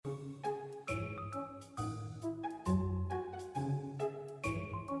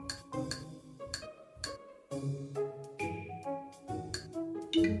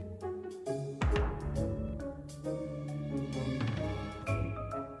Hey,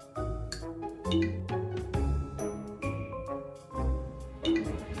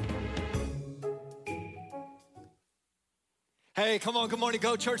 come on, good morning,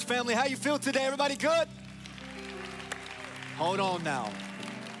 Go Church family. How you feel today? Everybody good? Hold on now.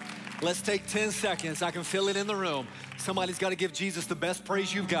 Let's take 10 seconds. I can feel it in the room. Somebody's got to give Jesus the best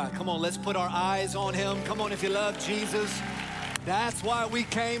praise you've got. Come on, let's put our eyes on him. Come on, if you love Jesus. That's why we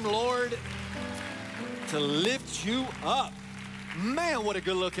came, Lord, to lift you up. Man, what a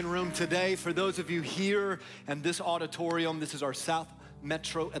good looking room today. For those of you here in this auditorium, this is our South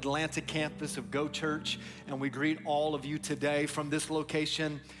Metro Atlanta campus of Go Church, and we greet all of you today from this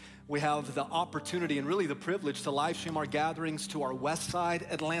location. We have the opportunity and really the privilege to live stream our gatherings to our West Side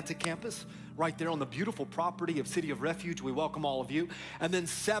Atlanta campus, right there on the beautiful property of City of Refuge. We welcome all of you. And then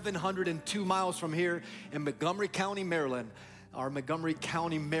 702 miles from here in Montgomery County, Maryland, our Montgomery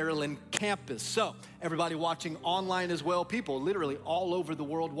County, Maryland campus. So everybody watching online as well, people literally all over the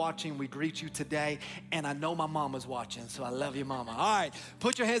world watching, we greet you today. And I know my mama's watching, so I love you, mama. All right,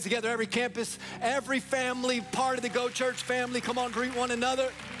 put your hands together, every campus, every family, part of the Go Church family. Come on, greet one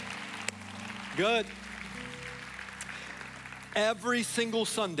another. Good. Every single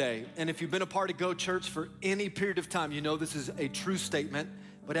Sunday, and if you've been a part of Go Church for any period of time, you know this is a true statement.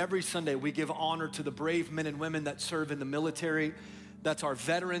 But every Sunday, we give honor to the brave men and women that serve in the military. That's our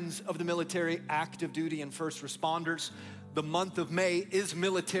veterans of the military, active duty and first responders. The month of May is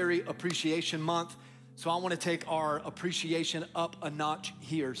Military Appreciation Month. So I want to take our appreciation up a notch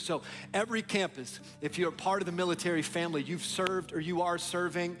here. So every campus, if you're part of the military family, you've served or you are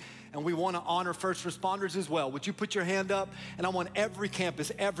serving, and we want to honor first responders as well. Would you put your hand up? And I want every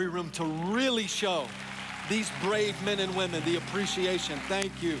campus, every room to really show these brave men and women the appreciation.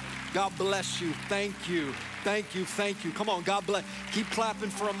 Thank you. God bless you. Thank you. Thank you. Thank you. Come on, God bless. Keep clapping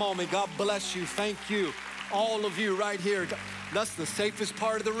for a moment. God bless you. Thank you. All of you right here. That's the safest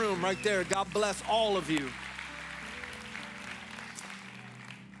part of the room right there. God bless all of you.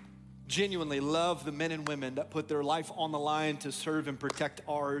 Genuinely love the men and women that put their life on the line to serve and protect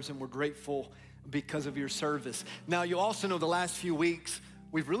ours, and we're grateful because of your service. Now, you also know the last few weeks,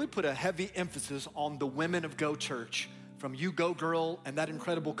 we've really put a heavy emphasis on the women of Go Church. From You Go Girl and that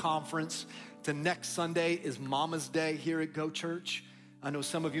incredible conference to next Sunday is Mama's Day here at Go Church. I know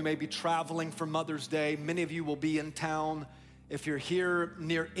some of you may be traveling for Mother's Day. Many of you will be in town. If you're here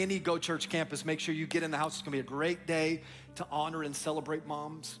near any Go Church campus, make sure you get in the house. It's gonna be a great day to honor and celebrate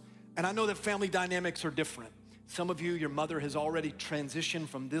moms. And I know that family dynamics are different. Some of you, your mother has already transitioned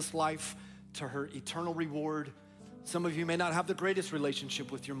from this life to her eternal reward. Some of you may not have the greatest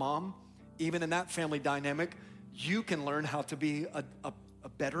relationship with your mom. Even in that family dynamic, you can learn how to be a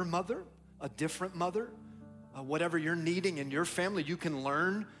better mother, a different mother. Whatever you're needing in your family, you can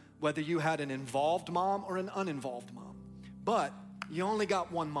learn whether you had an involved mom or an uninvolved mom. But you only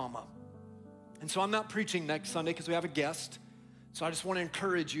got one mama. And so I'm not preaching next Sunday because we have a guest. So I just want to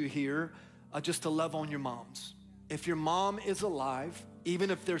encourage you here just to love on your moms. If your mom is alive, even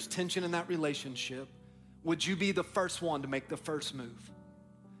if there's tension in that relationship, would you be the first one to make the first move?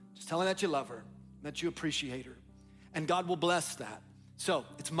 Just tell her that you love her, that you appreciate her. And God will bless that. So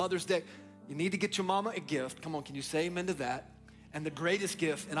it's Mother's Day. You need to get your mama a gift. Come on, can you say amen to that? And the greatest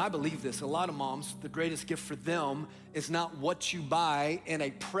gift, and I believe this, a lot of moms, the greatest gift for them is not what you buy in a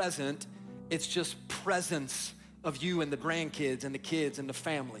present, it's just presence of you and the grandkids and the kids and the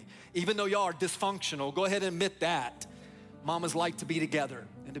family. Even though y'all are dysfunctional, go ahead and admit that. Mamas like to be together,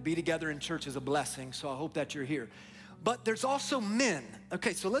 and to be together in church is a blessing, so I hope that you're here. But there's also men.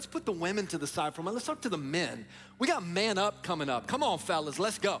 Okay, so let's put the women to the side for a moment. Let's talk to the men. We got Man Up coming up. Come on, fellas,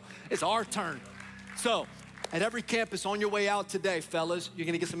 let's go. It's our turn. So at every campus on your way out today, fellas, you're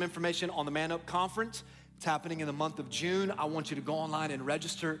gonna get some information on the Man Up conference. It's happening in the month of June. I want you to go online and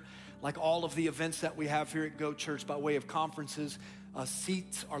register, like all of the events that we have here at Go Church by way of conferences.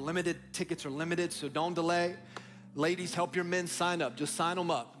 Seats are limited, tickets are limited, so don't delay. Ladies, help your men sign up. Just sign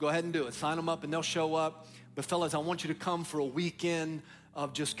them up. Go ahead and do it. Sign them up and they'll show up. But fellas, I want you to come for a weekend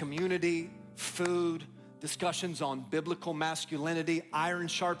of just community, food, discussions on biblical masculinity. Iron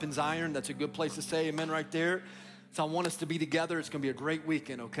sharpens iron. That's a good place to say amen right there. So I want us to be together. It's gonna be a great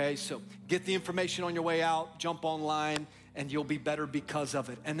weekend, okay? So get the information on your way out, jump online, and you'll be better because of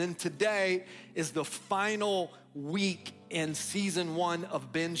it. And then today is the final week in season 1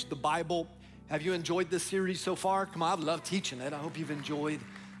 of Binge the Bible. Have you enjoyed this series so far? Come on, I've loved teaching it. I hope you've enjoyed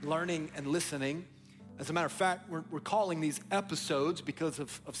learning and listening. As a matter of fact, we're calling these episodes because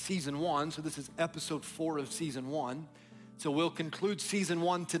of season 1. So this is episode 4 of season 1. So we'll conclude season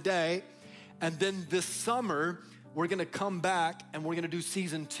 1 today. And then this summer, we're gonna come back and we're gonna do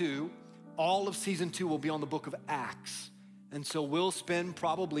season 2. All of season 2 will be on the book of Acts. And so we'll spend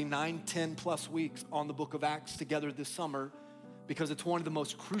probably 9, 10 plus weeks on the book of Acts together this summer because it's one of the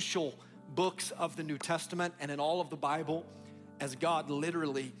most crucial books of the New Testament and in all of the Bible, as God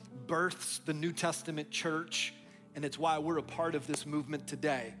literally births the New Testament church, and it's why we're a part of this movement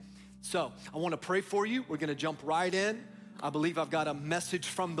today. So I wanna pray for you. We're gonna jump right in. I believe I've got a message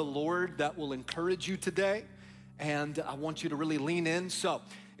from the Lord that will encourage you today, and I want you to really lean in. So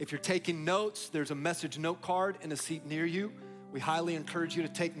if you're taking notes, there's a message note card in a seat near you. We highly encourage you to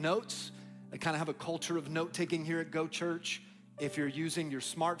take notes. I kind of have a culture of note-taking here at Go Church. If you're using your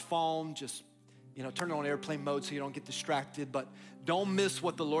smartphone, just turn it on airplane mode so you don't get distracted, but don't miss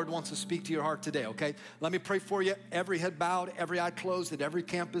what the Lord wants to speak to your heart today, okay? Let me pray for you. Every head bowed, every eye closed at every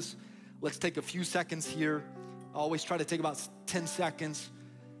campus. Let's take a few seconds here. I always try to take about 10 seconds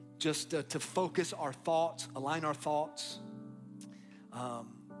just to focus our thoughts, align our thoughts.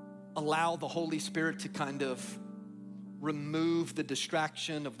 Allow the Holy Spirit to kind of remove the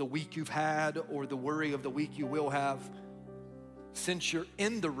distraction of the week you've had or the worry of the week you will have. Since you're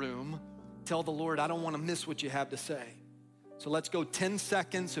in the room, tell the Lord, I don't want to miss what you have to say. So let's go 10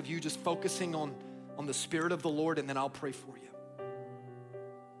 seconds of you just focusing on the Spirit of the Lord, and then I'll pray for you.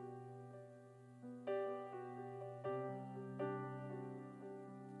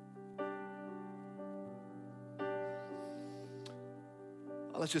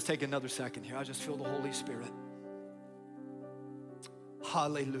 Let's just take another second here. I just feel the Holy Spirit.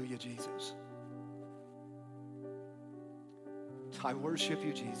 Hallelujah, Jesus. I worship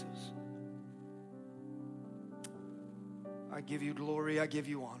you, Jesus. I give you glory, I give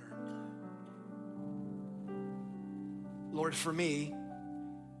you honor. Lord, for me,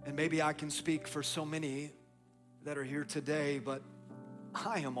 and maybe I can speak for so many that are here today, but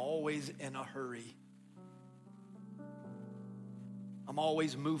I am always in a hurry. I'm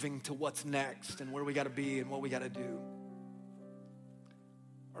always moving to what's next and where we gotta be and what we gotta do.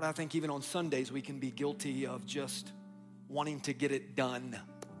 Lord, I think even on Sundays we can be guilty of just wanting to get it done.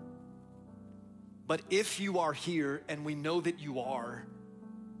 But if you are here, and we know that you are,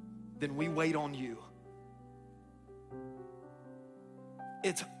 then we wait on you.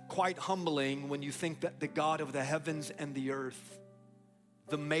 It's quite humbling when you think that the God of the heavens and the earth,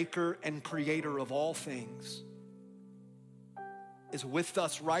 the maker and creator of all things, is with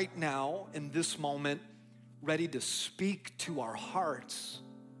us right now in this moment, ready to speak to our hearts.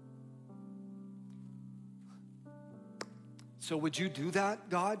 So would you do that,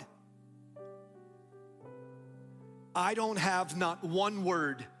 God? I don't have not one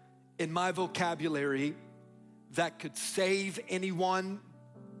word in my vocabulary that could save anyone,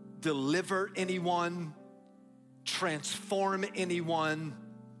 deliver anyone, transform anyone,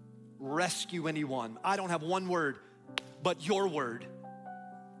 rescue anyone. I don't have one word but your word.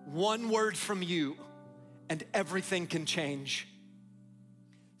 One word from you and everything can change.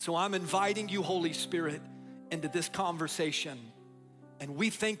 So I'm inviting you, Holy Spirit, into this conversation. And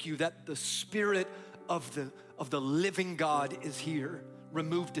we thank you that the Spirit of the living God is here.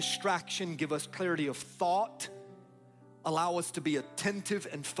 Remove distraction, give us clarity of thought, allow us to be attentive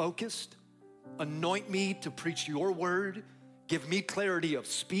and focused. Anoint me to preach your word. Give me clarity of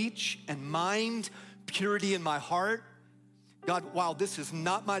speech and mind, purity in my heart. God, while this is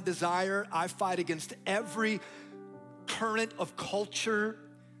not my desire, I fight against every current of culture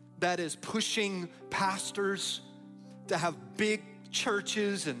that is pushing pastors to have big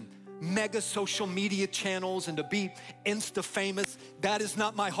churches and mega social media channels and to be Insta famous. That is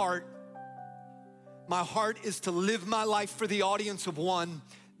not my heart. My heart is to live my life for the audience of one,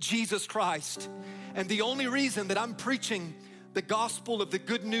 Jesus Christ. And the only reason that I'm preaching the gospel of the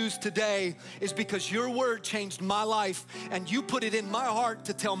good news today is because your word changed my life and you put it in my heart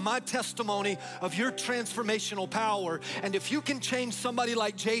to tell my testimony of your transformational power. And if you can change somebody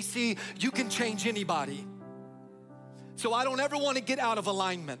like JC, you can change anybody. So I don't ever want to get out of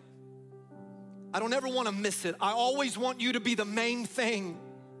alignment. I don't ever want to miss it. I always want you to be the main thing.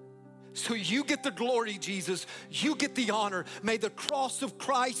 So you get the glory, Jesus. You get the honor. May the cross of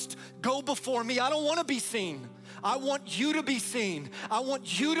Christ go before me. I don't want to be seen. I want you to be seen. I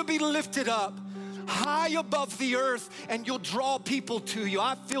want you to be lifted up high above the earth, and you'll draw people to you.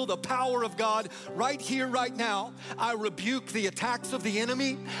 I feel the power of God right here, right now. I rebuke the attacks of the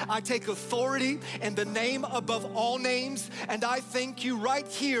enemy. I take authority in the name above all names, and I thank you right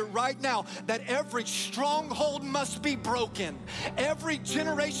here, right now, that every stronghold must be broken. Every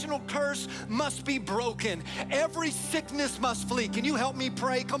generational curse must be broken. Every sickness must flee. Can you help me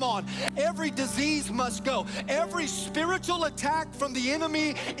pray? Come on. Every disease must go. Every spiritual attack from the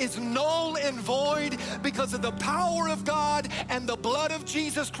enemy is null and void destroyed because of the power of God and the blood of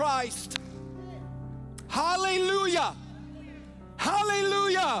Jesus Christ. Hallelujah.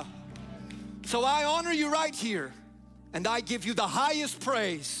 Hallelujah. So I honor you right here, and I give you the highest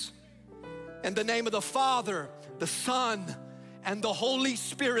praise in the name of the Father, the Son, and the Holy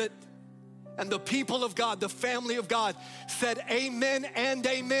Spirit. And the people of God, the family of God, said amen and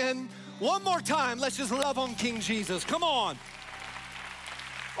amen. One more time, let's just love on King Jesus. Come on.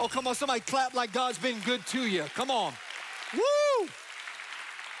 Oh, come on, somebody clap like God's been good to you. Come on. Woo!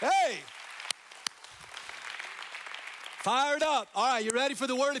 Hey. Fired up. All right, you ready for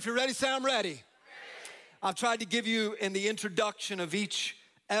the word? If you're ready, say I'm ready. I've tried to give you in the introduction of each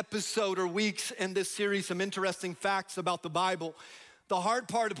episode or weeks in this series some interesting facts about the Bible. The hard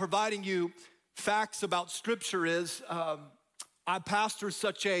part of providing you facts about Scripture is I pastor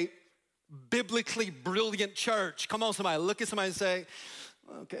such a biblically brilliant church. Come on, somebody. Look at somebody and say,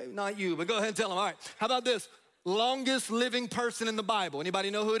 okay, not you, but go ahead and tell them. All right, how about this? Longest living person in the Bible. Anybody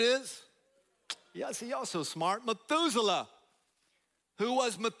know who it is? Yeah, see, y'all so smart. Methuselah. Who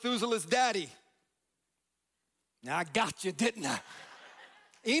was Methuselah's daddy? Now, I got you, didn't I?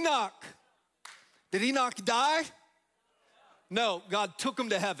 Enoch. Did Enoch die? No, God took him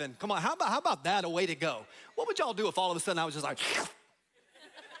to heaven. Come on, how about that, a way to go? What would y'all do if all of a sudden I was just like,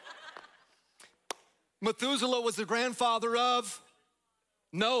 Methuselah was the grandfather of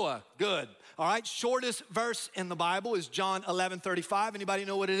Noah. Good. All right, shortest verse in the Bible is John 11:35. Anybody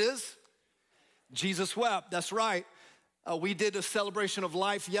know what it is? Jesus wept, that's right. We did a celebration of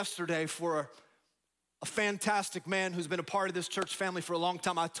life yesterday for a fantastic man who's been a part of this church family for a long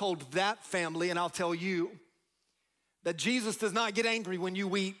time. I told that family, and I'll tell you, that Jesus does not get angry when you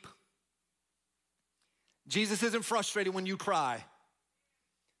weep. Jesus isn't frustrated when you cry.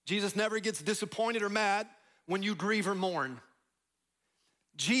 Jesus never gets disappointed or mad when you grieve or mourn.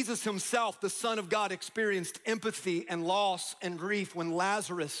 Jesus himself, the Son of God, experienced empathy and loss and grief when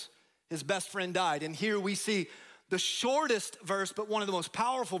Lazarus, his best friend, died. And here we see the shortest verse, but one of the most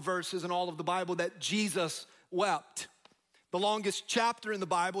powerful verses in all of the Bible, that Jesus wept. The longest chapter in the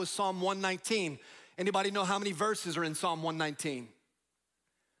Bible is Psalm 119. Anybody know how many verses are in Psalm 119?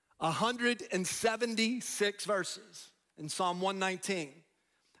 176 verses in Psalm 119.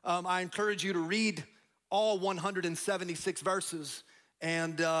 I encourage you to read all 176 verses,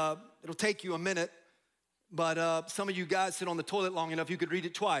 and it'll take you a minute, but some of you guys sit on the toilet long enough, you could read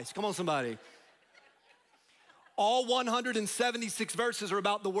it twice. Come on, somebody. All 176 verses are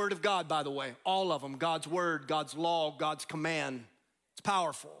about the Word of God, by the way. All of them, God's Word, God's law, God's command. It's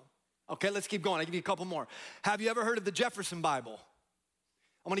powerful. Okay, let's keep going. I'll give you a couple more. Have you ever heard of the Jefferson Bible?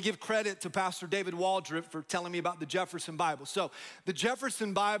 I want to give credit to Pastor David Waldrop for telling me about the Jefferson Bible. So the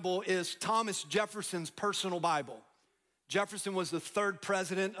Jefferson Bible is Thomas Jefferson's personal Bible. Jefferson was the third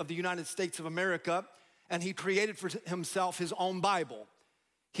president of the United States of America, and he created for himself his own Bible.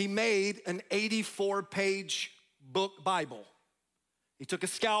 He made an 84-page book Bible. He took a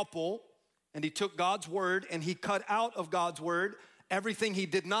scalpel, and he took God's word, and he cut out of God's word everything he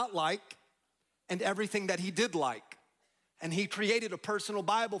did not like and everything that he did like. And he created a personal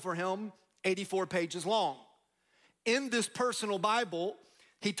Bible for him, 84 pages long. In this personal Bible,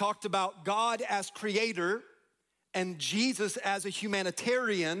 he talked about God as creator and Jesus as a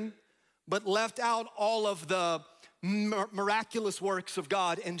humanitarian, but left out all of the miraculous works of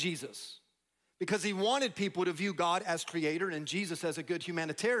God and Jesus. Because he wanted people to view God as creator and Jesus as a good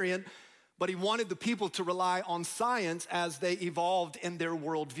humanitarian, but he wanted the people to rely on science as they evolved in their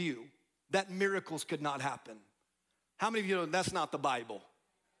worldview, that miracles could not happen. How many of you know that's not the Bible?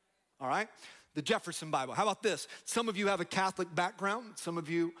 All right? The Jefferson Bible. How about this? Some of you have a Catholic background. Some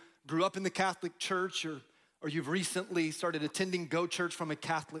of you grew up in the Catholic Church, or you've recently started attending Go Church from a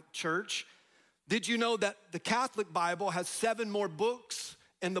Catholic church. Did you know that the Catholic Bible has 7 more books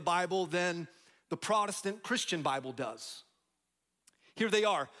in the Bible than the Protestant Christian Bible does? Here they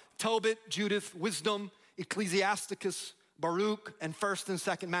are: Tobit, Judith, Wisdom, Ecclesiasticus, Baruch, and 1st and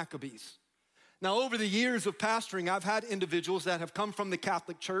 2nd Maccabees. Now, over the years of pastoring, I've had individuals that have come from the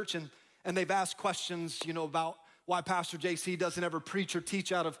Catholic Church and they've asked questions, about why Pastor JC doesn't ever preach or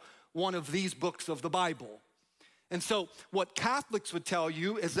teach out of one of these books of the Bible. And so what Catholics would tell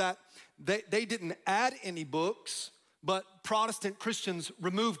you is that they didn't add any books, but Protestant Christians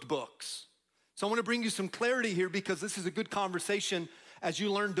removed books. So I want to bring you some clarity here, because this is a good conversation as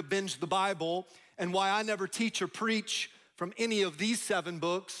you learn to binge the Bible, and why I never teach or preach from any of these 7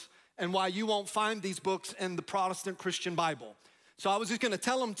 books, and why you won't find these books in the Protestant Christian Bible. So I was just gonna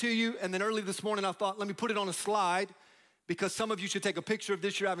tell them to you, and then early this morning I thought, let me put it on a slide, because some of you should take a picture of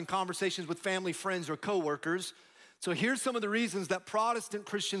this. You're having conversations with family, friends, or coworkers. So here's some of the reasons that Protestant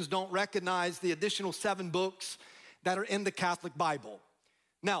Christians don't recognize the additional 7 books that are in the Catholic Bible.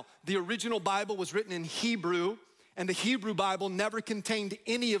 Now, the original Bible was written in Hebrew, and the Hebrew Bible never contained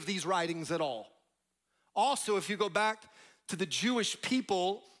any of these writings at all. Also, if you go back to the Jewish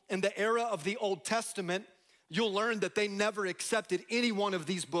people in the era of the Old Testament, you'll learn that they never accepted any one of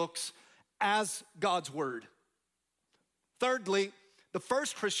these books as God's word. Thirdly, the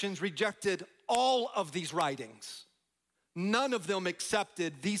first Christians rejected all of these writings. None of them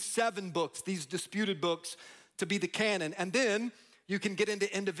accepted these 7 books, these disputed books, to be the canon. And then you can get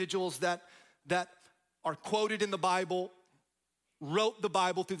into individuals that are quoted in the Bible, wrote the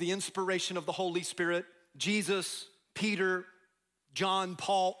Bible through the inspiration of the Holy Spirit, Jesus, Peter, John,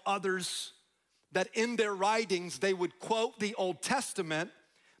 Paul, others, that in their writings they would quote the Old Testament,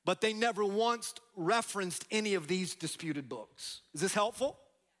 but they never once referenced any of these disputed books. Is this helpful?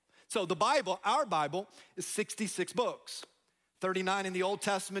 So the Bible, our Bible, is 66 books. 39 in the Old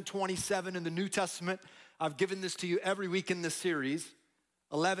Testament, 27 in the New Testament. I've given this to you every week in this series.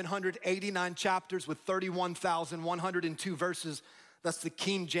 1,189 chapters with 31,102 verses. That's the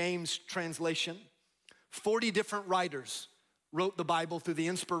King James translation. 40 different writers wrote the Bible through the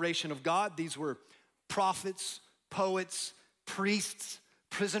inspiration of God. These were prophets, poets, priests,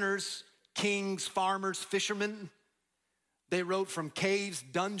 prisoners, kings, farmers, fishermen. They wrote from caves,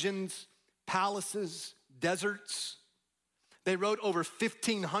 dungeons, palaces, deserts. They wrote over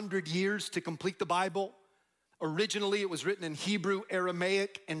 1,500 years to complete the Bible. Originally, it was written in Hebrew,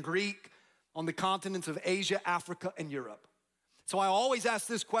 Aramaic, and Greek on the continents of Asia, Africa, and Europe. So I always ask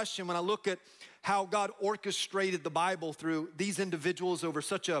this question when I look at how God orchestrated the Bible through these individuals over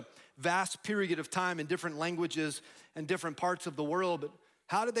such a vast period of time in different languages and different parts of the world. But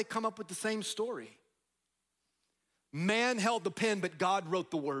how did they come up with the same story? Man held the pen, but God wrote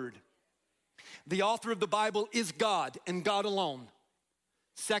the word. The author of the Bible is God and God alone.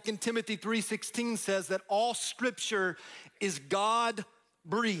 2 Timothy 3:16 says that all scripture is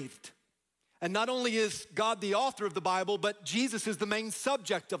God-breathed. And not only is God the author of the Bible, but Jesus is the main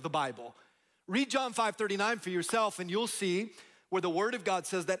subject of the Bible. Read John 5:39 for yourself and you'll see where the word of God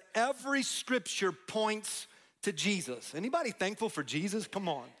says that every scripture points to Jesus. Anybody thankful for Jesus? Come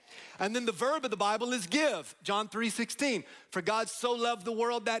on. And then the verb of the Bible is give. John 3:16. For God so loved the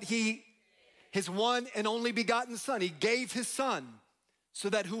world that his one and only begotten son, he gave his son so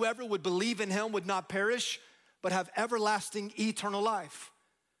that whoever would believe in him would not perish, but have everlasting eternal life.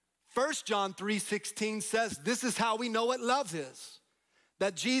 1 John 3:16 says, this is how we know what love is.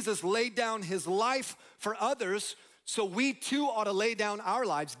 That Jesus laid down his life for others, so we too ought to lay down our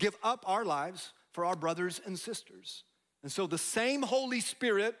lives, give up our lives for our brothers and sisters. And so the same Holy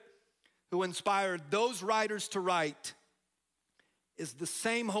Spirit who inspired those writers to write is the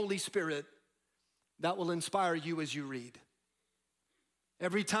same Holy Spirit that will inspire you as you read.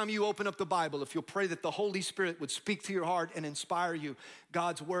 Every time you open up the Bible, if you'll pray that the Holy Spirit would speak to your heart and inspire you,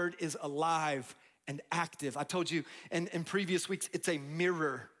 God's word is alive and active. I told you in previous weeks, it's a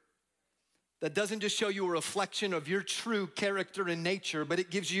mirror that doesn't just show you a reflection of your true character and nature, but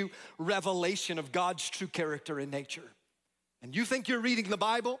it gives you revelation of God's true character and nature. And you think you're reading the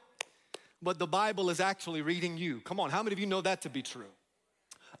Bible, but the Bible is actually reading you. Come on, how many of you know that to be true?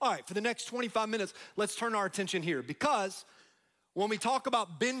 All right, for the next 25 minutes, let's turn our attention here, because when we talk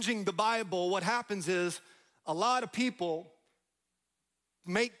about binging the Bible, what happens is a lot of people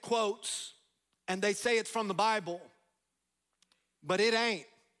make quotes and they say it's from the Bible, but it ain't.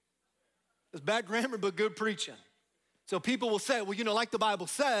 It's bad grammar, but good preaching. So people will say, well, like the Bible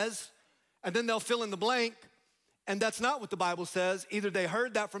says, and then they'll fill in the blank, and that's not what the Bible says. Either they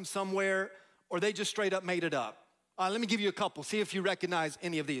heard that from somewhere or they just straight up made it up. Let me give you a couple. See if you recognize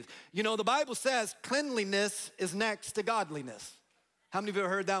any of these. The Bible says cleanliness is next to godliness. How many of you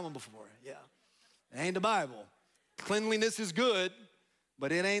have heard that one before? Yeah. It ain't the Bible. Cleanliness is good,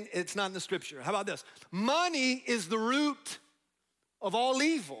 but it's not in the scripture. How about this? Money is the root of all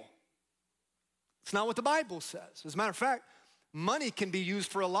evil. It's not what the Bible says. As a matter of fact, money can be used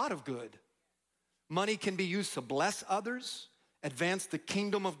for a lot of good. Money can be used to bless others, advance the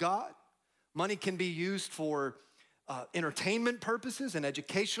kingdom of God. Money can be used for entertainment purposes and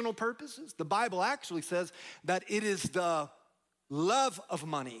educational purposes. The Bible actually says that it is the love of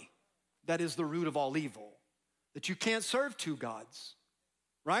money that is the root of all evil, that you can't serve two gods,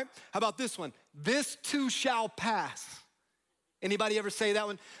 right? How about this one? This too shall pass. Anybody ever say that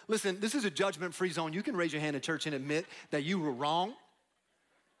one? Listen, this is a judgment-free zone. You can raise your hand in church and admit that you were wrong.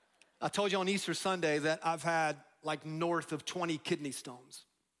 I told you on Easter Sunday that I've had like north of 20 kidney stones.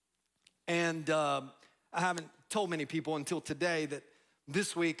 And I haven't told many people until today that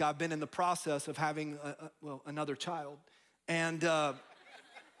this week I've been in the process of having, another child. And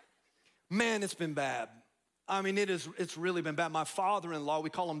man, it's been bad. I mean, it's really been bad. My father-in-law, we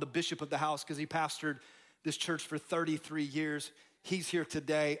call him the bishop of the house because he pastored this church for 33 years. He's here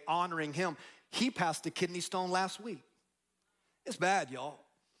today honoring him. He passed a kidney stone last week. It's bad, y'all.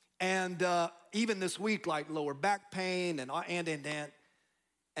 And even this week, like lower back pain and.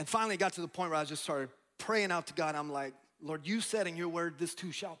 And finally got to the point where I just started praying out to God. I'm like, Lord, you said in your word, this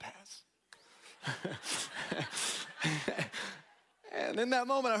too shall pass. And in that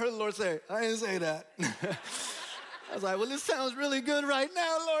moment, I heard the Lord say, I didn't say that. I was like, well, this sounds really good right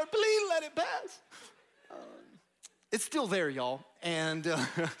now, Lord. Please let it pass. It's still there, y'all. And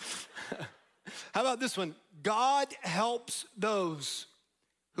how about this one? God helps those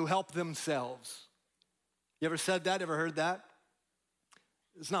who help themselves. You ever said that? Ever heard that?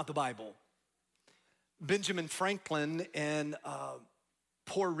 It's not the Bible. Benjamin Franklin in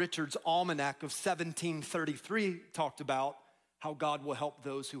Poor Richard's Almanac of 1733 talked about how God will help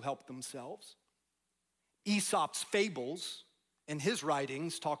those who help themselves. Aesop's Fables in his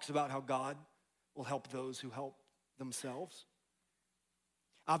writings talks about how God will help those who help themselves.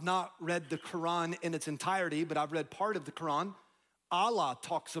 I've not read the Quran in its entirety, but I've read part of the Quran. Allah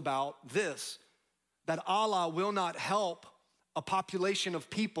talks about this, that Allah will not help a population of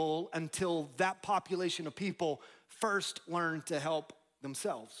people until that population of people first learn to help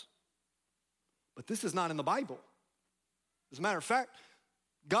themselves. But this is not in the Bible. As a matter of fact,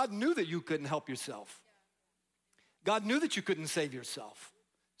 God knew that you couldn't help yourself. God knew that you couldn't save yourself.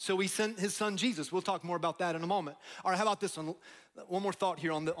 So he sent his son Jesus. We'll talk more about that in a moment. All right, how about this one? One more thought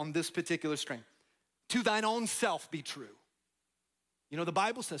here on this particular string. To thine own self be true. You know, the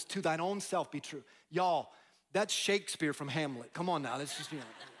Bible says, to thine own self be true. Y'all, that's Shakespeare from Hamlet. Come on now, let's just be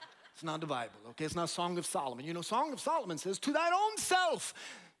honest. It's not the Bible, okay? It's not Song of Solomon. You know, Song of Solomon says, to thine own self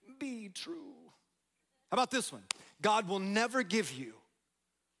be true. How about this one? God will never give you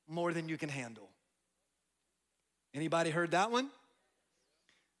more than you can handle. Anybody heard that one?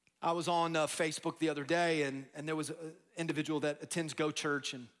 I was on Facebook the other day, and there was an individual that attends Go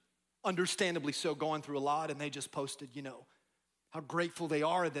Church, and understandably so, going through a lot, and they just posted, you know, how grateful they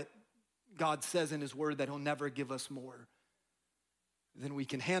are that God says in his word that he'll never give us more than we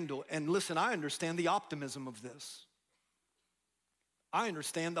can handle. And listen, I understand the optimism of this. I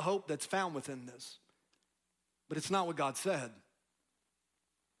understand the hope that's found within this. But it's not what God said.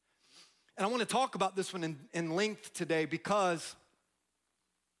 And I want to talk about this one in length today because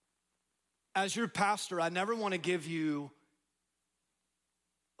as your pastor, I never want to give you,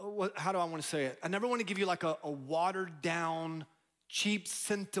 how do I want to say it? I never want to give you like a watered down, cheap,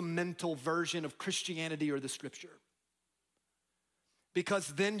 sentimental version of Christianity or the scripture. Because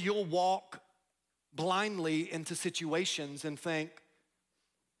then you'll walk blindly into situations and think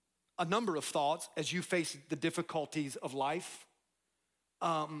a number of thoughts as you face the difficulties of life.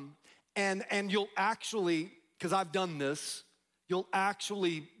 And you'll actually, because I've done this, you'll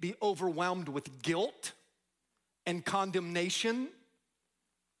actually be overwhelmed with guilt and condemnation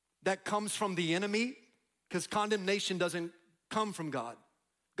that comes from the enemy, because condemnation doesn't come from God.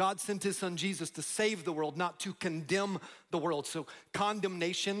 God sent his son Jesus to save the world, not to condemn the world. So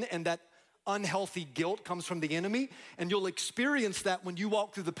condemnation and that unhealthy guilt comes from the enemy, and you'll experience that when you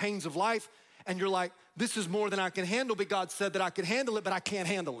walk through the pains of life and you're like, this is more than I can handle, but God said that I could handle it, but I can't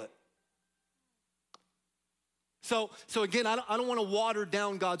handle it. So again, I don't want to water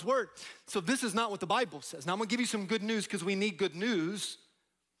down God's word. So this is not what the Bible says. Now I'm gonna give you some good news because we need good news,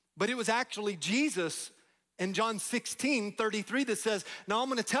 but it was actually Jesus in John 16:33 that says, now I'm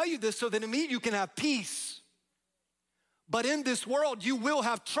gonna tell you this so that in me you can have peace, but in this world you will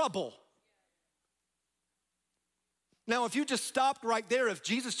have trouble. Now, if you just stopped right there, if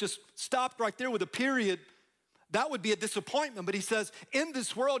Jesus just stopped right there with a period, that would be a disappointment. But he says, in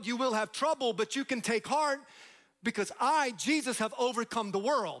this world you will have trouble, but you can take heart because I, Jesus, have overcome the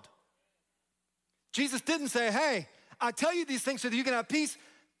world. Jesus didn't say, hey, I tell you these things so that you can have peace.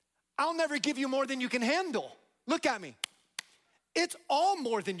 I'll never give you more than you can handle. Look at me. It's all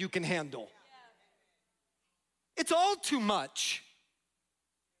more than you can handle. It's all too much.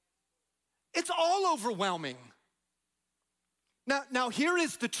 It's all overwhelming. Now here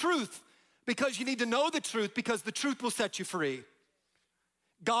is the truth, because you need to know the truth, because the truth will set you free.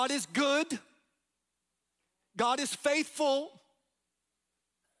 God is good. God is faithful.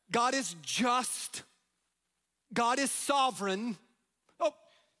 God is just. God is sovereign. Oh,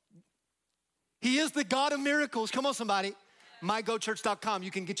 he is the God of miracles. Come on, somebody. mygochurch.com,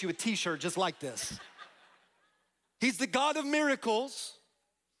 you can get you a t-shirt just like this. He's the God of miracles.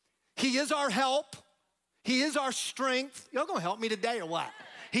 He is our help. He is our strength. Y'all gonna help me today or what?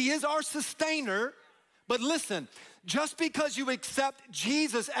 He is our sustainer. But listen, just because you accept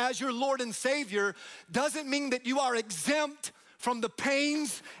Jesus as your Lord and Savior doesn't mean that you are exempt from the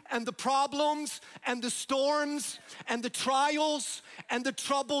pains and the problems and the storms and the trials and the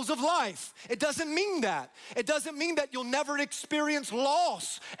troubles of life. It doesn't mean that. It doesn't mean that you'll never experience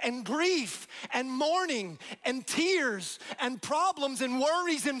loss and grief and mourning and tears and problems and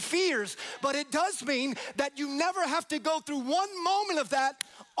worries and fears. But it does mean that you never have to go through one moment of that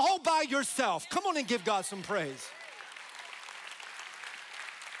all by yourself. Come on and give God some praise.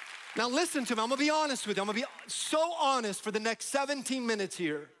 Now listen to me, I'm gonna be honest with you. I'm gonna be so honest for the next 17 minutes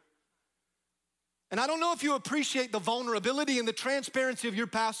here. And I don't know if you appreciate the vulnerability and the transparency of your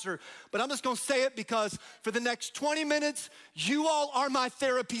pastor, but I'm just gonna say it because for the next 20 minutes, you all are my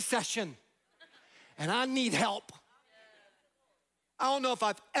therapy session. And I need help. I don't know if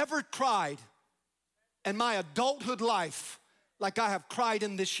I've ever cried in my adulthood life like I have cried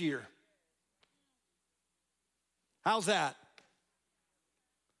in this year. How's that?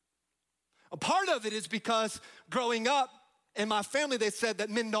 A part of it is because growing up in my family, they said that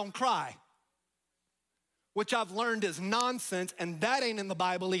men don't cry, which I've learned is nonsense, and that ain't in the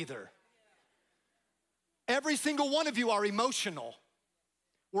Bible either. Every single one of you are emotional.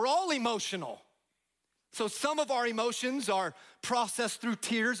 We're all emotional. So some of our emotions are processed through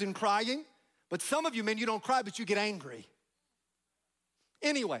tears and crying, but some of you, men, you don't cry, but you get angry.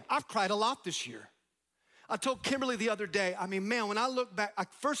 Anyway, I've cried a lot this year. I told Kimberly the other day, I mean, man, when I look back,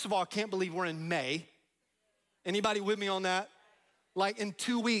 first of all, I can't believe we're in May. Anybody with me on that? Like in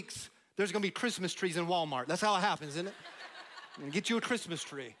 2 weeks, there's gonna be Christmas trees in Walmart. That's how it happens, isn't it? I'm gonna get you a Christmas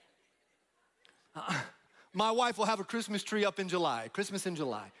tree. My wife will have a Christmas tree up in July, Christmas in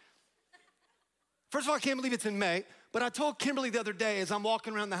July. First of all, I can't believe it's in May, but I told Kimberly the other day as I'm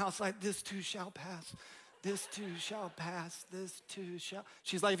walking around the house like, this too shall pass, this too shall pass, this too shall.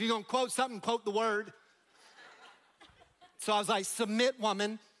 She's like, if you're gonna quote something, quote the word. So I was like, submit,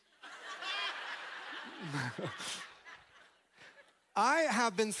 woman. I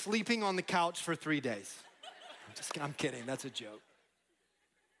have been sleeping on the couch for 3 days. I'm kidding, that's a joke.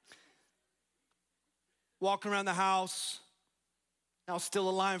 Walking around the house, I was still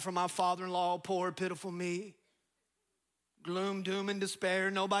a line from my father-in-law, poor, pitiful me. Gloom, doom, and despair.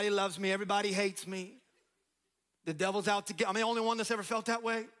 Nobody loves me, everybody hates me. The devil's out to get, I'm the only one that's ever felt that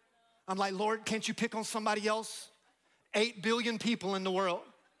way. I'm like, Lord, can't you pick on somebody else? 8 billion people in the world.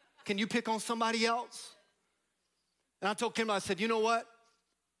 Can you pick on somebody else? And I told Kim, I said, you know what?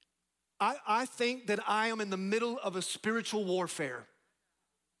 I think that I am in the middle of a spiritual warfare.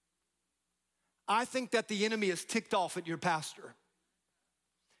 I think that the enemy is ticked off at your pastor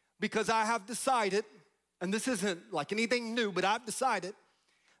because I have decided, and this isn't like anything new, but I've decided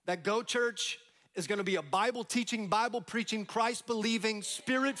that Go Church is gonna be a Bible teaching, Bible preaching, Christ believing,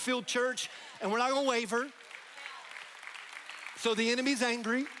 spirit-filled church, and we're not gonna waver. So the enemy's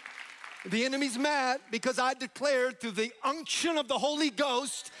angry. The enemy's mad because I declared through the unction of the Holy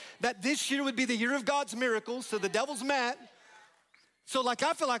Ghost that this year would be the year of God's miracles. So the devil's mad. So like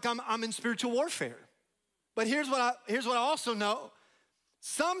I feel like I'm in spiritual warfare. But here's what I also know.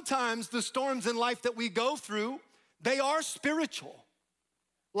 Sometimes the storms in life that we go through, they are spiritual.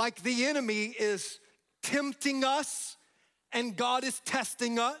 Like the enemy is tempting us and God is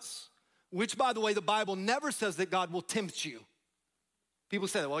testing us, which by the way, the Bible never says that God will tempt you. People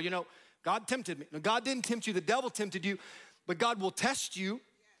say, well, you know, God tempted me. No, God didn't tempt you, the devil tempted you, but God will test you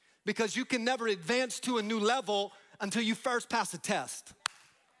because you can never advance to a new level until you first pass a test.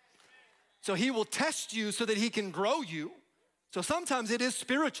 So he will test you so that he can grow you. So sometimes it is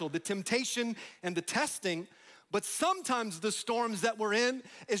spiritual, the temptation and the testing, but sometimes the storms that we're in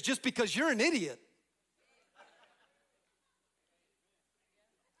is just because you're an idiot.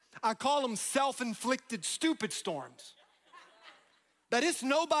 I call them self-inflicted stupid storms. That it's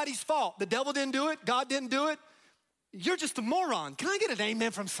nobody's fault. The devil didn't do it, God didn't do it. You're just a moron. Can I get an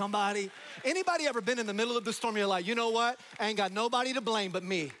amen from somebody? Anybody ever been in the middle of the storm, you're like, you know what? I ain't got nobody to blame but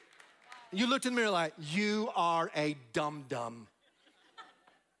me. You looked in the mirror like, you are a dum-dum.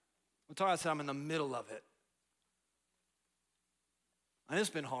 Well, Tara said, I'm in the middle of it. And it's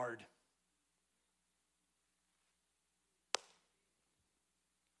been hard.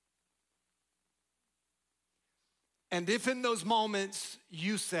 And if in those moments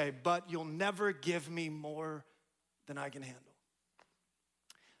you say, but you'll never give me more than I can handle,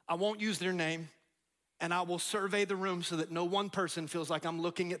 I won't use their name, and I will survey the room so that no one person feels like I'm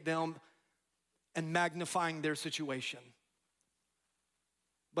looking at them and magnifying their situation.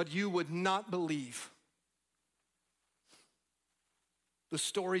 But you would not believe the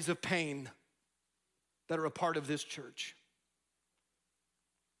stories of pain that are a part of this church.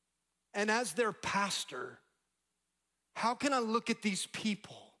 And as their pastor, how can I look at these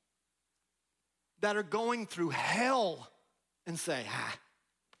people that are going through hell and say,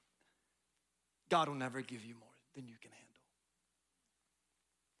 God will never give you more than you can handle?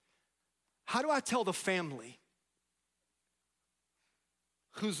 How do I tell the family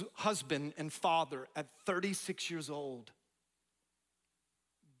whose husband and father at 36 years old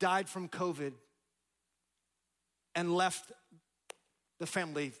died from COVID and left the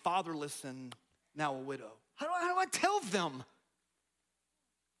family fatherless and now a widow? How do I tell them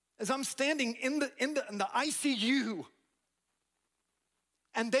as I'm standing in the ICU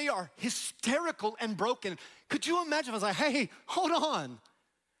and they are hysterical and broken? Could you imagine if I was like, hey, hold on.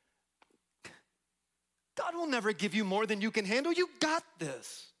 God will never give you more than you can handle. You got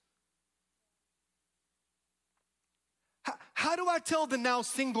this. How do I tell the now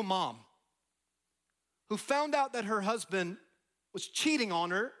single mom who found out that her husband was cheating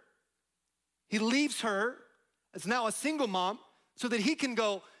on her? He leaves her as now a single mom so that he can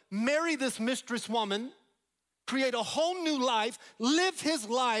go marry this mistress woman, create a whole new life, live his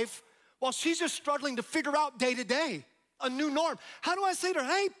life while she's just struggling to figure out day to day a new norm. How do I say to her,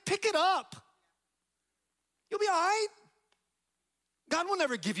 hey, pick it up. You'll be all right. God will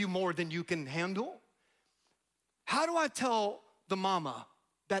never give you more than you can handle. How do I tell the mama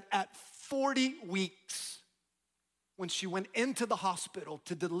that at 40 weeks, when she went into the hospital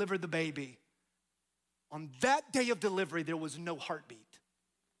to deliver the baby, on that day of delivery, there was no heartbeat?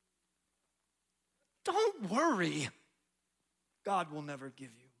 Don't worry. God will never give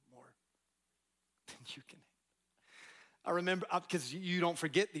you more than you can handle. I remember, because you don't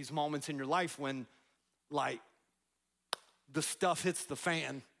forget these moments in your life when like the stuff hits the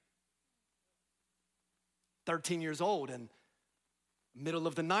fan. 13 years old, and middle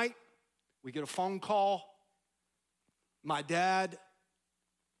of the night, we get a phone call. My dad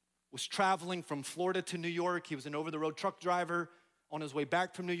was traveling from Florida to New York. He was an over-the-road truck driver. On his way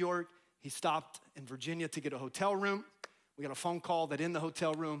back from New York, he stopped in Virginia to get a hotel room. We got a phone call that in the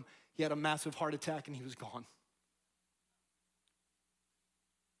hotel room, he had a massive heart attack and he was gone.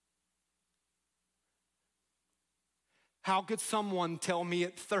 How could someone tell me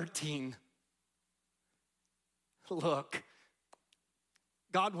at 13, look,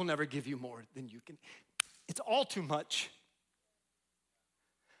 God will never give you more than you can? It's all too much.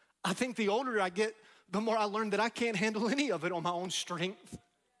 I think the older I get, the more I learn that I can't handle any of it on my own strength,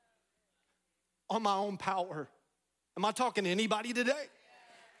 on my own power. Am I talking to anybody today?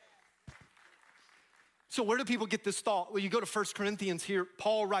 So where do people get this thought? Well, you go to 1 Corinthians here.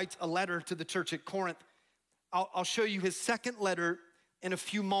 Paul writes a letter to the church at Corinth. I'll show you his second letter in a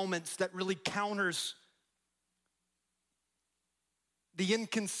few moments that really counters the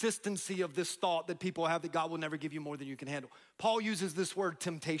inconsistency of this thought that people have that God will never give you more than you can handle. Paul uses this word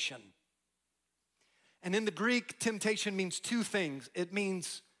temptation. And in the Greek, temptation means two things. It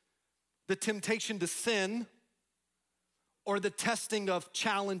means the temptation to sin or the testing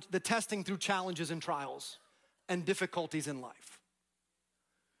through challenges and trials and difficulties in life.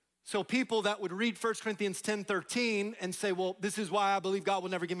 So people that would read 1 Corinthians 10:13 and say, well, this is why I believe God will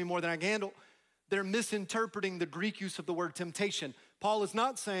never give me more than I can handle, they're misinterpreting the Greek use of the word temptation. Paul is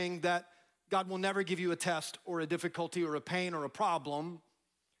not saying that God will never give you a test or a difficulty or a pain or a problem.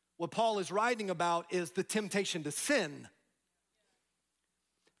 What Paul is writing about is the temptation to sin.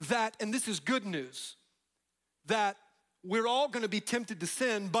 That, and this is good news, that we're all gonna be tempted to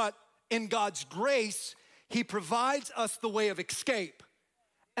sin, but in God's grace, he provides us the way of escape.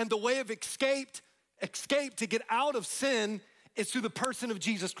 And the way of escape to get out of sin is through the person of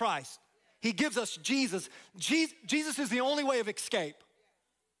Jesus Christ. He gives us Jesus. Jesus is the only way of escape,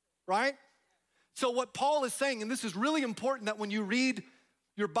 right? So what Paul is saying, and this is really important that when you read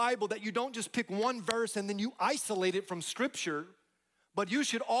your Bible, that you don't just pick one verse and then you isolate it from Scripture, but you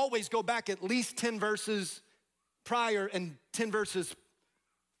should always go back at least 10 verses prior and 10 verses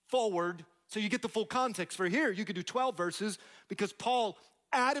forward so you get the full context. For here, you could do 12 verses because Paul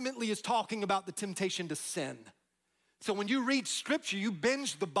adamantly is talking about the temptation to sin. So when you read Scripture, you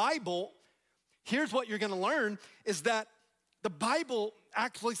binge the Bible, here's what you're gonna learn is that the Bible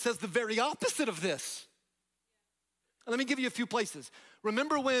actually says the very opposite of this. Let me give you a few places.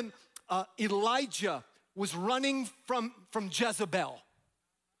 Remember when Elijah was running from Jezebel?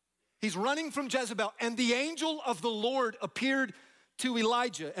 He's running from Jezebel, and the angel of the Lord appeared to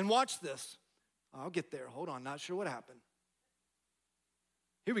Elijah. And watch this. I'll get there. Hold on, not sure what happened.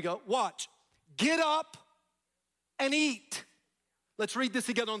 Here we go. Watch. Get up and eat. Let's read this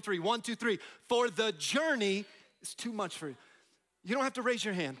together on 3. 1, 2, 3. For the journey is too much for you. You don't have to raise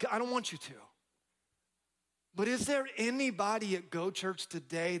your hand. I don't want you to. But is there anybody at Go Church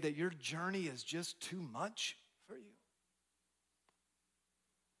today that your journey is just too much for you?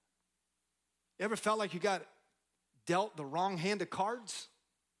 You ever felt like you got dealt the wrong hand of cards?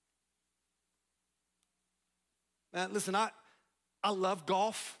 Man, listen, I love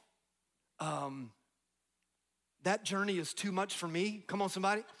golf. That journey is too much for me. Come on,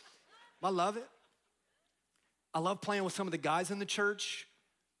 somebody. I love it. I love playing with some of the guys in the church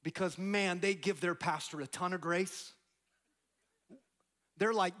because, man, they give their pastor a ton of grace.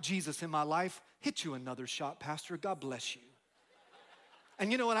 They're like Jesus in my life. Hit you another shot, pastor. God bless you.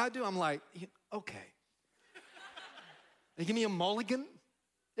 And you know what I do? I'm like, okay. They give me a mulligan.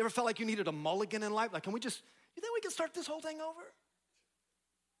 You ever felt like you needed a mulligan in life? Like, you think we can start this whole thing over?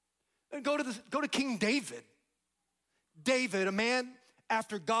 And go to King David. David, a man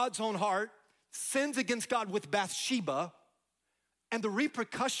after God's own heart, sins against God with Bathsheba, and the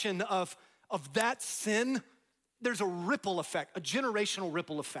repercussion of that sin, there's a ripple effect, a generational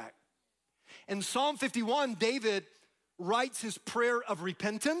ripple effect. In Psalm 51, David writes his prayer of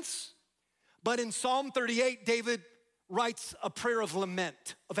repentance, but in Psalm 38, David writes a prayer of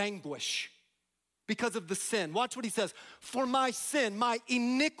lament, of anguish because of the sin. Watch what he says. For my sin, my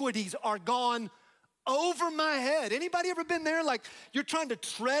iniquities are gone over my head. Anybody ever been there? Like you're trying to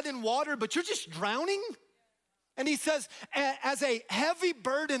tread in water, but you're just drowning? And he says, as a heavy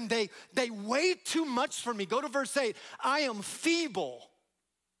burden, they weigh too much for me. Go to verse 8. I am feeble,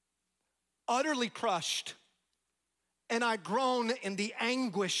 utterly crushed, and I groan in the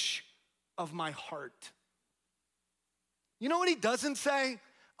anguish of my heart. You know what he doesn't say?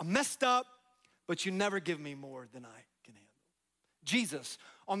 I'm messed up, but you never give me more than I can handle. Jesus,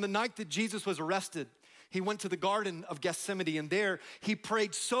 on the night that Jesus was arrested, he went to the Garden of Gethsemane, and there he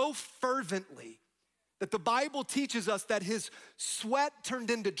prayed so fervently that the Bible teaches us that his sweat turned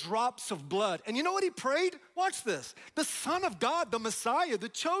into drops of blood. And you know what he prayed? Watch this. The Son of God, the Messiah, the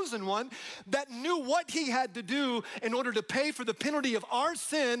chosen one that knew what he had to do in order to pay for the penalty of our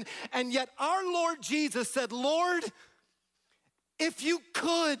sin. And yet our Lord Jesus said, Lord, if you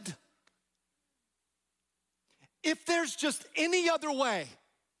could, if there's just any other way,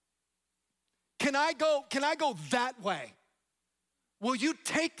 can I go that way? Will you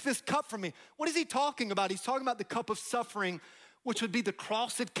take this cup from me? What is he talking about? He's talking about the cup of suffering, which would be the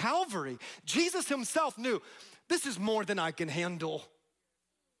cross at Calvary. Jesus himself knew, this is more than I can handle.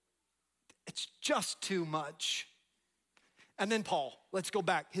 It's just too much. And then Paul, let's go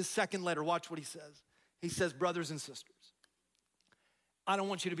back. His second letter, watch what he says. He says, brothers and sisters, I don't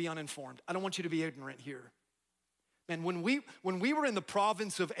want you to be uninformed. I don't want you to be ignorant here. Man, when we were in the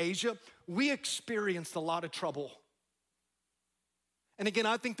province of Asia, we experienced a lot of trouble. And again,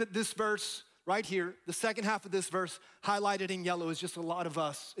 I think that this verse right here, the second half of this verse highlighted in yellow is just a lot of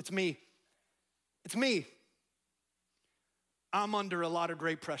us. It's me. It's me. I'm under a lot of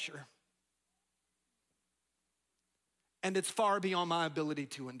great pressure. And it's far beyond my ability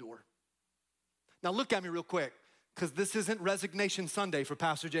to endure. Now look at me real quick, because this isn't Resignation Sunday for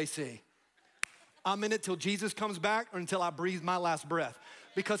Pastor JC. I'm in it till Jesus comes back or until I breathe my last breath.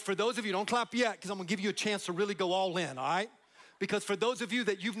 Because for those of you, don't clap yet, because I'm gonna give you a chance to really go all in, all right? Because for those of you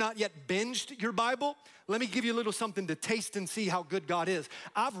that you've not yet binged your Bible, let me give you a little something to taste and see how good God is.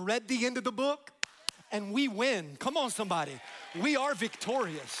 I've read the end of the book and we win. Come on, somebody. We are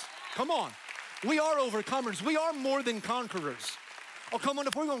victorious. Come on. We are overcomers. We are more than conquerors. Oh, come on,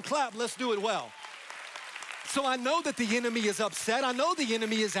 if we're gonna clap, let's do it well. So I know that the enemy is upset. I know the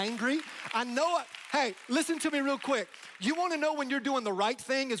enemy is angry. I know it. Hey, listen to me real quick. You wanna know when you're doing the right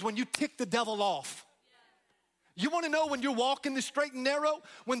thing is when you tick the devil off. You wanna know when you're walking the straight and narrow,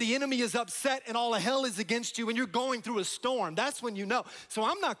 when the enemy is upset and all of hell is against you and you're going through a storm. That's when you know. So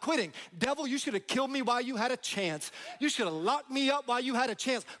I'm not quitting. Devil, you should have killed me while you had a chance. You should have locked me up while you had a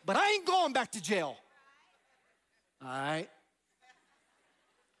chance, but I ain't going back to jail. All right?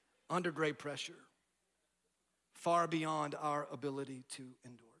 Under great pressure, far beyond our ability to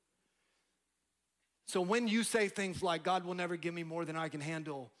endure. So when you say things like, God will never give me more than I can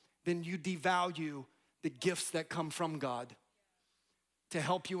handle, then you devalue the gifts that come from God to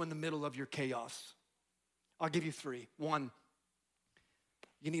help you in the middle of your chaos. I'll give you three. One,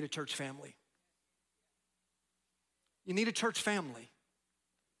 you need a church family. You need a church family.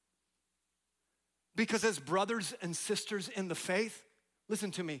 Because as brothers and sisters in the faith,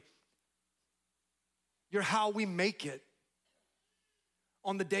 listen to me, you're how we make it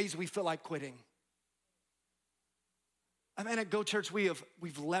on the days we feel like quitting. I mean, at Go Church, we've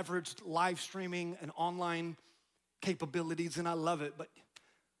leveraged live streaming and online capabilities, and I love it, but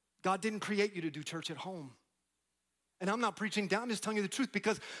God didn't create you to do church at home. And I'm not preaching down, I'm just telling you the truth,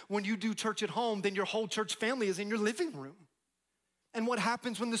 because when you do church at home, then your whole church family is in your living room. And what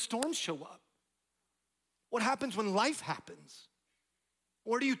happens when the storms show up? What happens when life happens?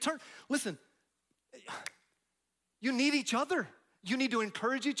 Where do you turn? Listen, you need each other. You need to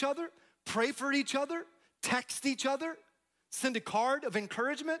encourage each other, pray for each other, text each other, send a card of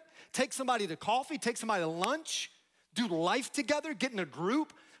encouragement, take somebody to coffee, take somebody to lunch, do life together, get in a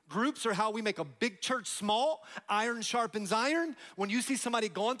group. Groups are how we make a big church small. Iron sharpens iron. When you see somebody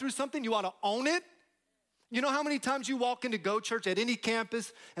going through something, you ought to own it. You know how many times you walk into Go Church at any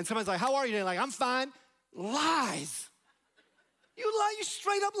campus and somebody's like, how are you? And you're like, I'm fine. Lies. You lie, you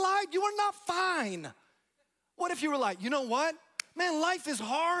straight up lied. You are not fine. What if you were like, you know what? Man, life is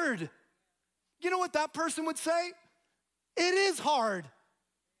hard. You know what that person would say? It is hard.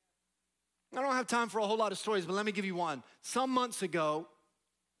 I don't have time for a whole lot of stories, but let me give you one. Some months ago,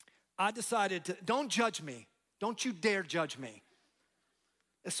 I decided to, don't judge me. Don't you dare judge me.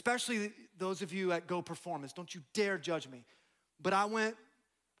 Especially those of you at Go Performance, don't you dare judge me. But I went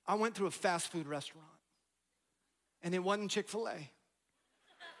through a fast food restaurant, and it wasn't Chick-fil-A.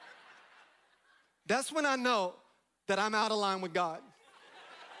 That's when I know that I'm out of line with God.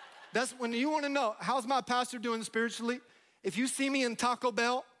 That's when you want to know, how's my pastor doing spiritually? If you see me in Taco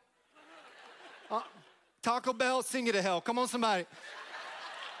Bell, sing it to hell. Come on, somebody.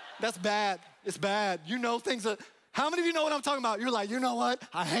 That's bad. It's bad. You know things that, how many of you know what I'm talking about? You're like, you know what?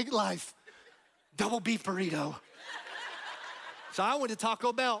 I hate life. Double beef burrito. So I went to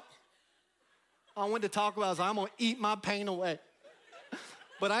Taco Bell. I was like, I'm gonna eat my pain away.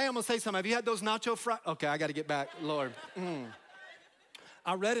 But I am gonna say something. Have you had those nacho fries? Okay, I gotta get back, Lord.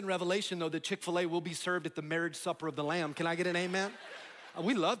 I read in Revelation, though, that Chick-fil-A will be served at the marriage supper of the Lamb. Can I get an amen?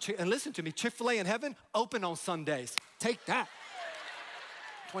 We love and listen to me, Chick-fil-A in heaven, open on Sundays. Take that.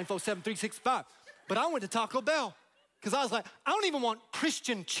 24/7, 365. But I went to Taco Bell because I was like, I don't even want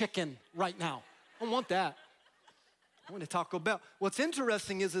Christian chicken right now. I don't want that. I went to Taco Bell. What's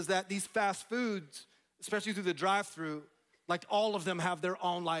interesting is that these fast foods, especially through the drive-thru, like all of them have their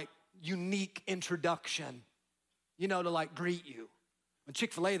own like unique introduction, you know, to like greet you. When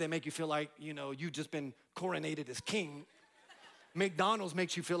Chick-fil-A, they make you feel like, you know, you've just been coronated as king. McDonald's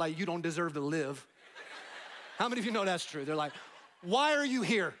makes you feel like you don't deserve to live. How many of you know that's true? They're like, why are you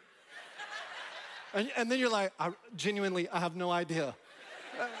here? And then you're like, I have no idea.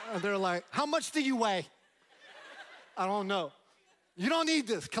 They're like, how much do you weigh? I don't know. You don't need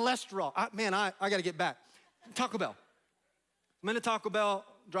this, cholesterol. I gotta get back. Taco Bell. I'm in a Taco Bell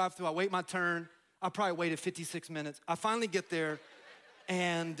drive-thru, I wait my turn. I probably waited 56 minutes. I finally get there,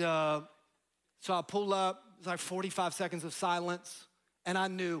 and so I pull up, it's like 45 seconds of silence, and I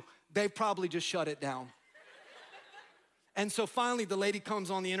knew they probably just shut it down. And so finally, the lady comes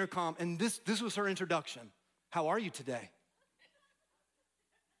on the intercom, and this was her introduction. How are you today?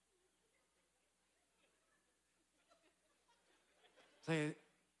 Say,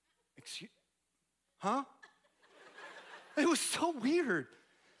 excuse, huh? It was so weird.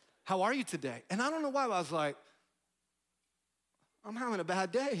 How are you today? And I don't know why, but I was like, I'm having a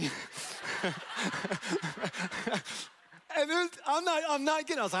bad day. And I'm not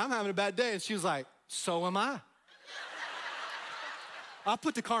kidding. I was like, I'm having a bad day. And she was like, so am I. I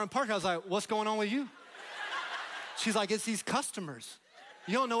put the car in park. I was like, what's going on with you? She's like, it's these customers.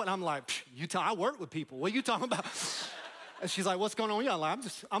 You don't know what? I'm like, I work with people. What are you talking about? And she's like, what's going on with you? I'm like,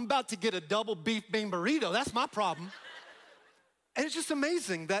 I'm about to get a double beef bean burrito. That's my problem. And it's just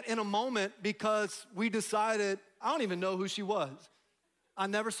amazing that in a moment, because we decided, I don't even know who she was. I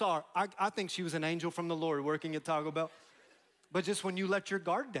never saw her. I think she was an angel from the Lord working at Taco Bell. But just when you let your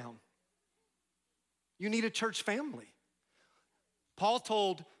guard down, you need a church family. Paul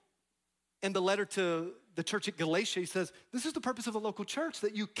told in the letter to the church at Galatia, he says, this is the purpose of a local church,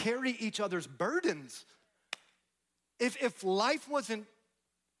 that you carry each other's burdens. If life wasn't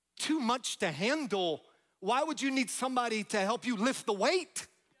too much to handle, why would you need somebody to help you lift the weight?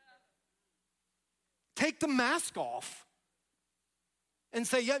 Take the mask off and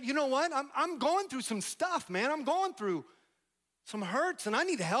say, yeah, you know what? I'm going through some stuff, man. I'm going through some hurts and I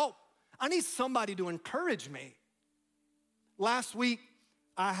need help. I need somebody to encourage me. Last week,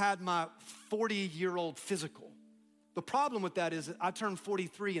 I had my 40-year-old physical. The problem with that is I turned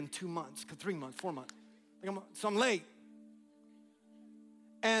 43 in 2 months, 3 months, 4 months. So I'm late.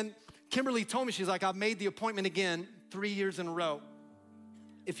 And Kimberly told me, she's like, I've made the appointment again 3 years in a row.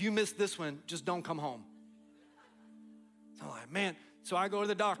 If you miss this one, just don't come home. So I'm like, man. So I go to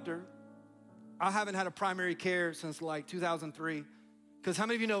the doctor. I haven't had a primary care since like 2003. Because how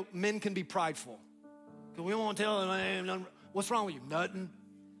many of you know men can be prideful? Because we won't tell them, what's wrong with you? Nothing.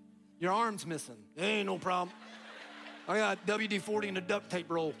 Your arm's missing. There ain't no problem. I got WD-40 and a duct tape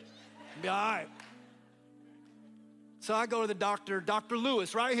roll. Be all right. So I go to the doctor, Dr.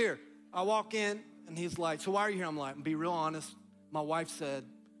 Lewis, right here. I walk in, and he's like, so why are you here? I'm like, be real honest. My wife said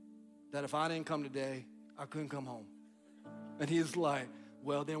that if I didn't come today, I couldn't come home. And he's like,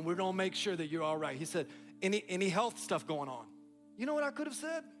 well, then we're going to make sure that you're all right. He said, any health stuff going on? You know what I could have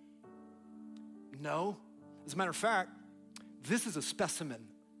said? No. As a matter of fact, this is a specimen.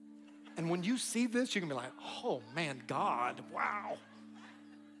 And when you see this, you're going to be like, oh, man, God, wow.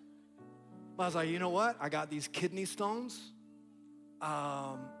 I was like, you know what? I got these kidney stones.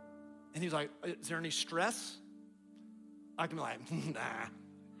 And he's like, is there any stress? I can be like, nah.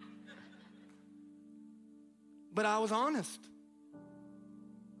 But I was honest.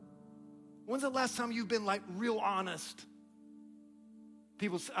 When's the last time you've been like real honest?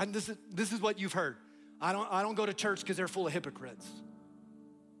 People, this is what you've heard. I don't go to church because they're full of hypocrites.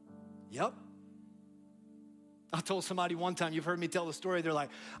 Yep. I told somebody one time, you've heard me tell the story, they're like,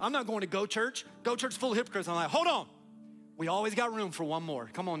 I'm not going to go church. Go church full of hypocrites. I'm like, hold on. We always got room for one more.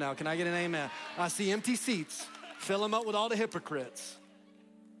 Come on now, can I get an amen? I see empty seats. Fill them up with all the hypocrites.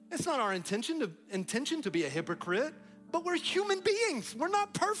 It's not our intention to be a hypocrite, but we're human beings. We're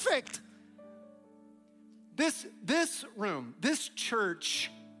not perfect. This room, this church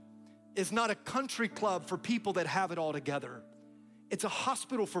is not a country club for people that have it all together. It's a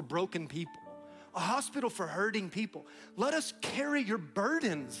hospital for broken people, a hospital for hurting people. Let us carry your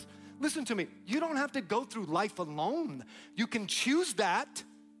burdens. Listen to me, you don't have to go through life alone. You can choose that,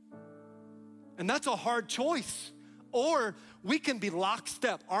 and that's a hard choice. Or we can be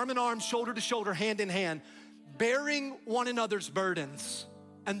lockstep, arm in arm, shoulder to shoulder, hand in hand, bearing one another's burdens.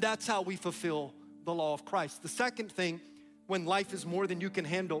 And that's how we fulfill the law of Christ. The second thing, when life is more than you can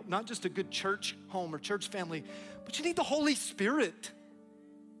handle, not just a good church home or church family, but you need the Holy Spirit.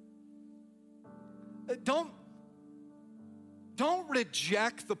 Don't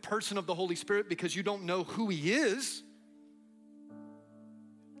reject the person of the Holy Spirit because you don't know who he is.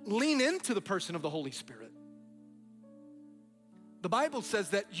 Lean into the person of the Holy Spirit. The Bible says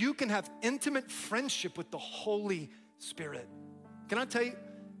that you can have intimate friendship with the Holy Spirit. Can I tell you,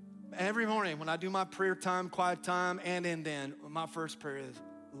 every morning when I do my prayer time, quiet time, and then my first prayer is,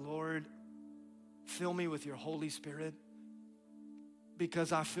 Lord, fill me with your Holy Spirit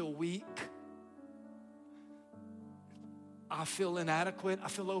because I feel weak. I feel inadequate. I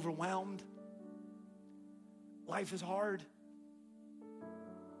feel overwhelmed. Life is hard.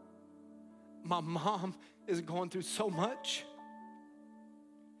 My mom is going through so much.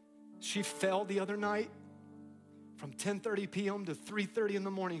 She fell the other night. From 10:30 p.m. to 3:30 in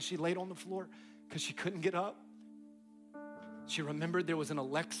the morning, she laid on the floor because she couldn't get up. She remembered there was an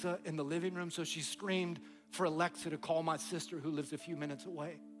Alexa in the living room, so she screamed for Alexa to call my sister who lives a few minutes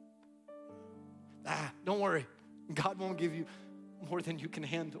away. Don't worry. God won't give you more than you can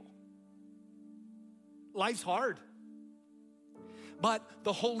handle. Life's hard. But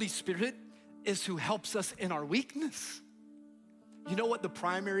the Holy Spirit is who helps us in our weakness. You know what the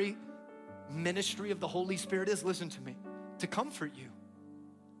primary ministry of the Holy Spirit is? Listen to me. To comfort you,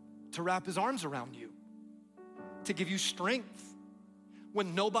 to wrap his arms around you, to give you strength.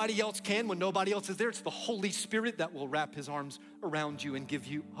 When nobody else can, when nobody else is there, it's the Holy Spirit that will wrap his arms around you and give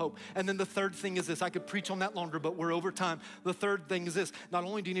you hope. And then the third thing is this. I could preach on that longer, but we're over time. The third thing is this. Not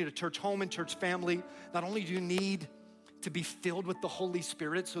only do you need a church home and church family, not only do you need to be filled with the Holy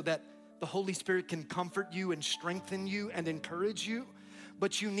Spirit so that the Holy Spirit can comfort you and strengthen you and encourage you,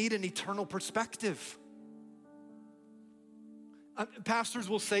 but you need an eternal perspective. Pastors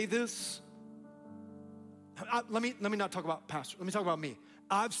will say this. Let me not talk about pastors. Let me talk about me.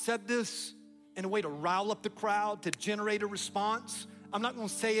 I've said this in a way to rile up the crowd, to generate a response. I'm not going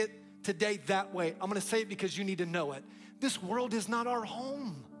to say it today that way. I'm going to say it because you need to know it. This world is not our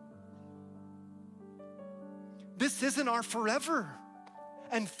home. This isn't our forever.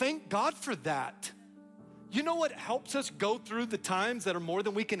 And thank God for that. You know what helps us go through the times that are more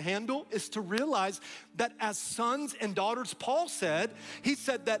than we can handle is to realize that as sons and daughters, Paul said, he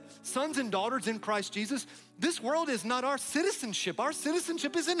said that sons and daughters in Christ Jesus, this world is not our citizenship. Our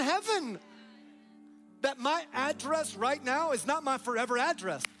citizenship is in heaven. That my address right now is not my forever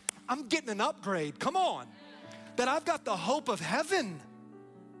address. I'm getting an upgrade. Come on. That I've got the hope of heaven.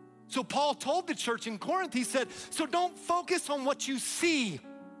 So Paul told the church in Corinth, he said, so don't focus on what you see.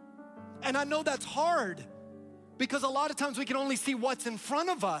 And I know that's hard because a lot of times we can only see what's in front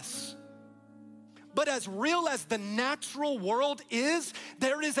of us. But as real as the natural world is,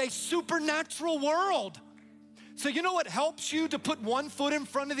 there is a supernatural world. So you know what helps you to put one foot in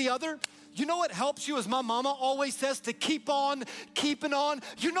front of the other? You know what helps you, as my mama always says, to keep on keeping on?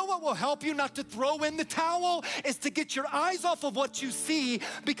 You know what will help you not to throw in the towel? Is to get your eyes off of what you see,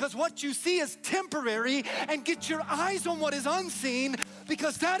 because what you see is temporary, and get your eyes on what is unseen,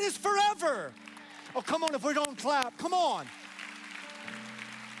 because that is forever. Oh, come on, if we don't clap, come on.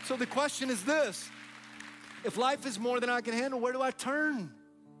 So the question is this: if life is more than I can handle, where do I turn?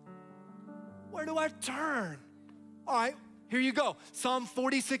 Where do I turn? All right, here you go. Psalm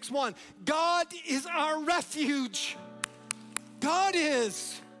 46:1. God is our refuge. God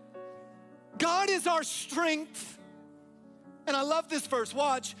is our strength. And I love this verse,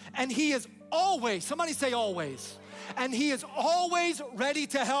 watch. And he is always, somebody say always. And he is always ready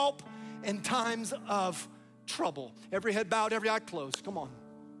to help in times of trouble. Every head bowed, every eye closed, come on.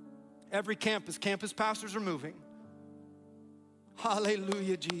 Every campus pastors are moving.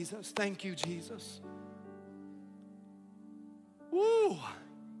 Hallelujah, Jesus. Thank you, Jesus. Woo.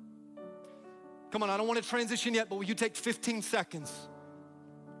 Come on, I don't want to transition yet, but will you take 15 seconds?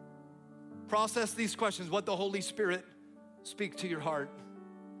 Process these questions. What the Holy Spirit speak to your heart?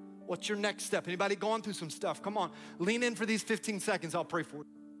 What's your next step? Anybody going through some stuff? Come on, lean in for these 15 seconds. I'll pray for you.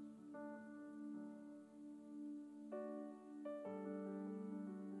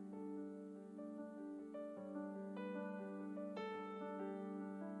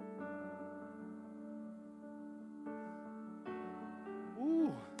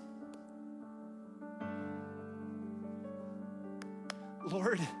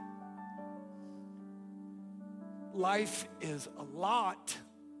 Lord, life is a lot,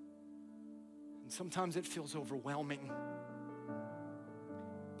 and sometimes it feels overwhelming.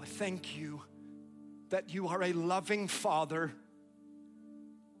 But thank you that you are a loving Father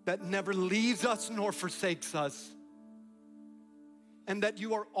that never leaves us nor forsakes us, and that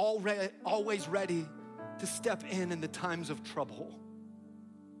you are always ready to step in the times of trouble.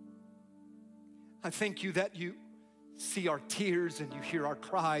 I thank you that you see our tears and you hear our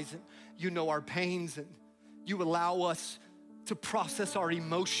cries and you know our pains, and you allow us to process our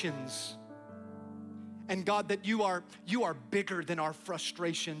emotions. And God, that you are bigger than our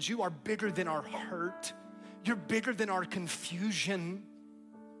frustrations. You are bigger than our hurt. You're bigger than our confusion.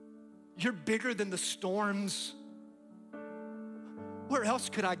 You're bigger than the storms. Where else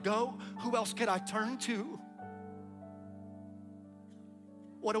could I go? Who else could I turn to?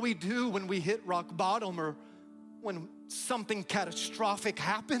 What do we do when we hit rock bottom, or when something catastrophic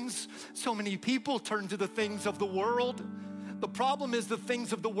happens? So many people turn to the things of the world. The problem is the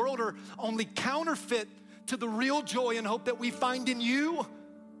things of the world are only counterfeit to the real joy and hope that we find in you.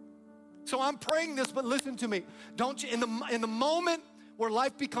 So I'm praying this, but listen to me. Don't you, in the moment where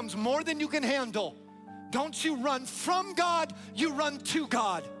life becomes more than you can handle, don't you run from God, you run to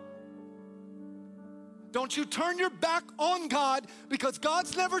God. Don't you turn your back on God, because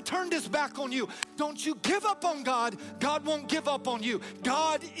God's never turned his back on you. Don't you give up on God. God won't give up on you.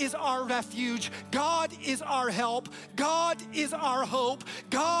 God is our refuge. God is our help. God is our hope.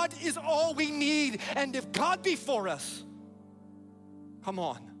 God is all we need. And if God be for us, come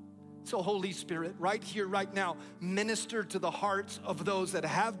on. So Holy Spirit, right here, right now, minister to the hearts of those that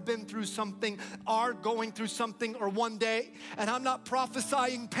have been through something, are going through something, or one day. And I'm not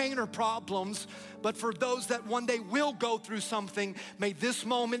prophesying pain or problems, but for those that one day will go through something, may this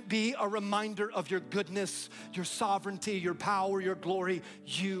moment be a reminder of your goodness, your sovereignty, your power, your glory.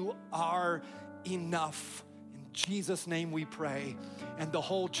 You are enough. In Jesus' name we pray. And the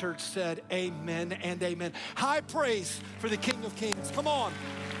whole church said amen and amen. High praise for the King of Kings. Come on.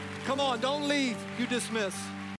 Come on, don't leave. You dismiss.